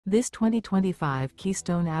This 2025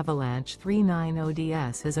 Keystone Avalanche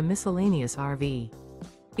 390DS is a miscellaneous RV.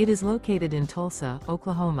 It is located in Tulsa,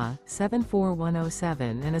 Oklahoma,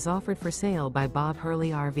 74107 and is offered for sale by Bob Hurley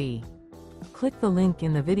RV. Click the link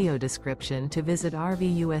in the video description to visit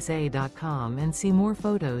RVUSA.com and see more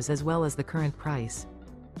photos as well as the current price.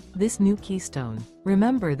 This new Keystone.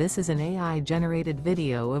 Remember, this is an AI-generated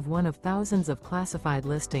video of one of thousands of classified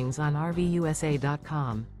listings on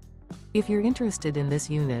RVUSA.com. If you're interested in this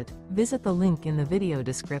unit, visit the link in the video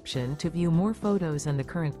description to view more photos and the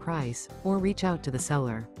current price, or reach out to the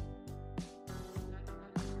seller.